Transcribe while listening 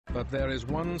but there is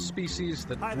one species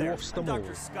that Hi there, dwarfs I'm them all.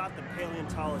 Dr. Scott, the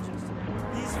paleontologist.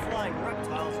 These flying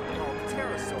reptiles are called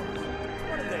pterosaurs.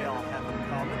 What do they all have in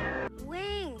common?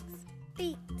 Wings,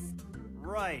 feet.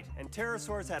 Right, and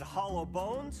pterosaurs had hollow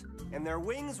bones, and their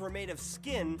wings were made of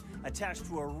skin attached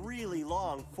to a really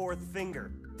long fourth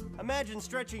finger. Imagine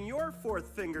stretching your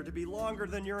fourth finger to be longer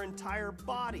than your entire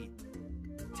body.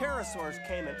 Pterosaurs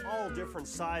came in all different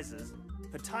sizes.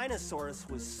 The Dinosaurus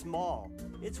was small.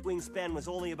 Its wingspan was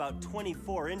only about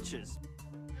 24 inches.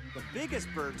 The biggest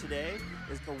bird today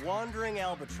is the wandering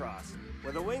albatross,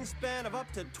 with a wingspan of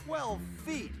up to 12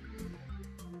 feet.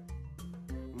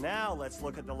 Now let's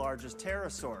look at the largest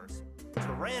pterosaurs.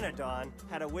 Pteranodon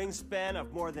had a wingspan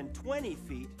of more than 20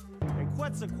 feet, and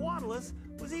Quetzalcoatlus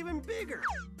was even bigger,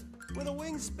 with a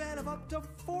wingspan of up to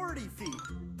 40 feet.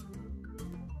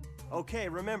 Okay,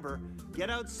 remember, get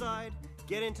outside,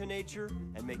 get into nature,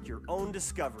 and make your own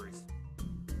discoveries.